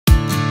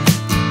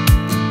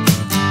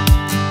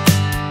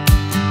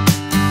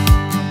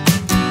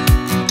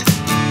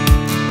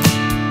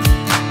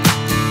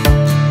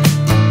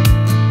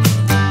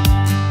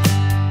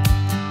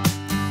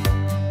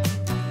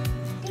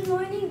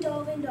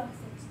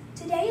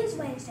Today is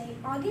Wednesday,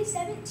 August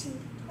 17th,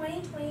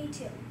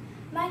 2022.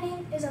 My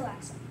name is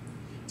Alexa.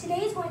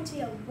 Today is going to be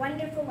a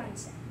wonderful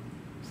Wednesday.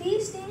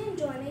 Please stand and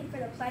join me for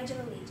the Pledge of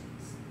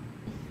Allegiance.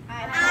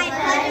 I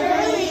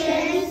pledge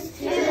allegiance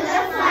to the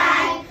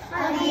flag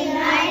of the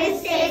United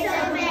States of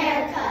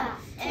America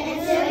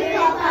and to the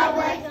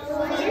republic for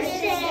which it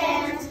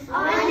stands,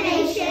 one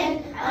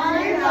nation,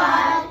 under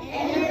God,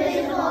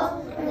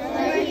 indivisible, with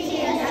liberty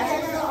and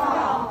justice for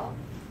all.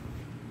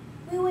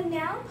 We will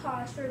now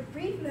pause for a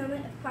brief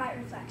moment of quiet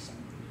reflection.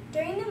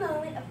 During the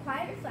moment of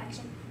quiet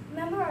reflection,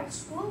 remember our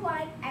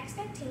school-wide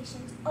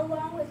expectations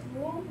along with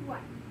Rule 1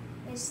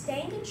 is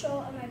stay in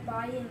control of my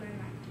body and my mind.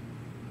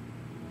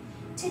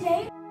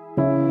 Today,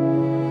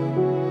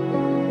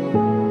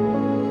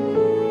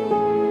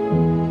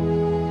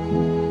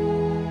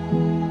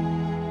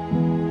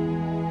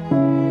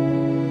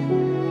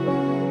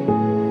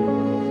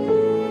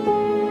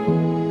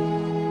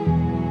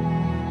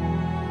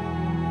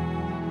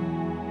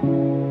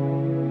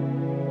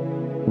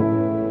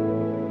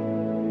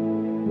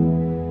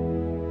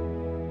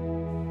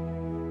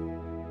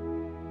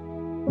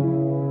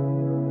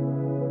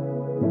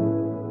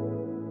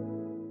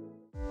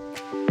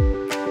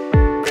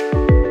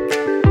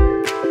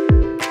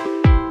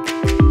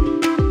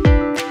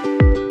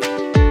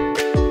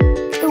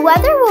 the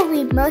weather will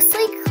be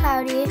mostly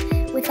cloudy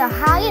with a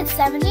high of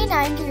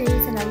 79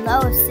 degrees and a low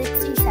of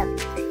 67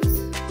 degrees.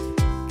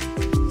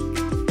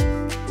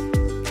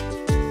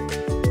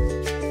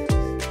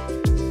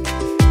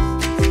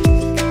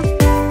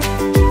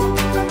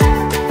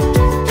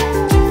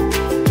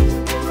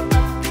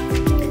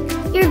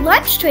 Your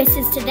lunch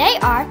choices today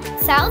are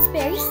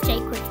Salisbury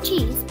steak with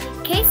cheese,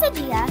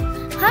 quesadilla,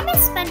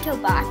 hummus bento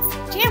box,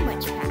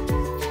 sandwich pack.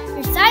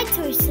 Your side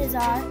choices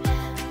are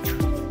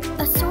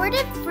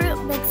assorted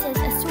fruit mixes,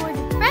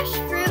 assorted fresh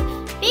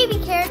fruit,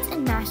 baby carrots,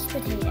 and mashed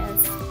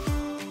potatoes.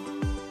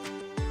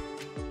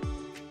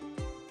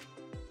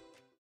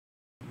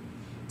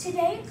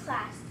 today in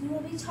class, you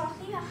will be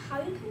talking about how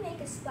you can make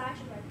a splash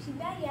of our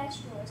PBIS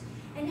rules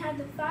and how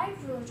the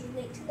 5 rules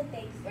relate to the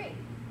Big 3.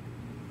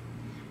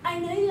 I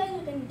know you guys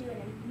are going to do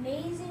an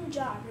amazing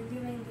job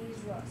reviewing these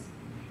rules.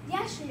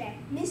 Yesterday,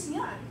 Miss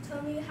Young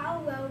told me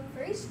how well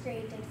first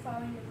grade did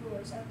following the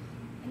rules of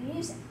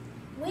music.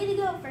 Way to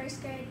go,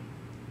 first grade!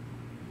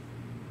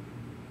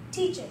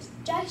 Teachers,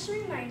 just a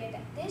reminder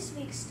that this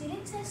week's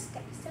student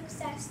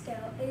success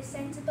skill is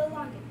sense of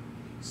belonging.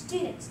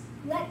 Students,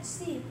 let's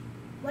see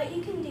what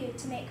you can do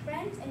to make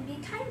friends and be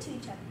kind to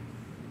each other.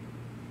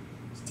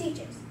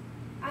 Teachers,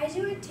 as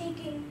you're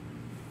taking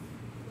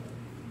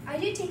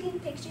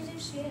pictures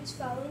of students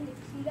following the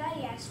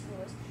PBIS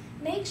rules,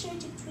 make sure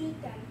to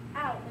tweet them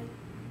out with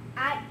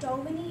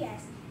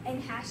 @DolvinES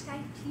and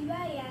hashtag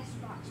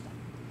PBISWatchThem.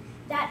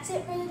 That's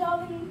it for the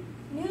Dolphin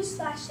News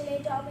Flash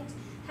today, Dolphins.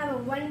 Have a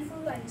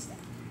wonderful Wednesday.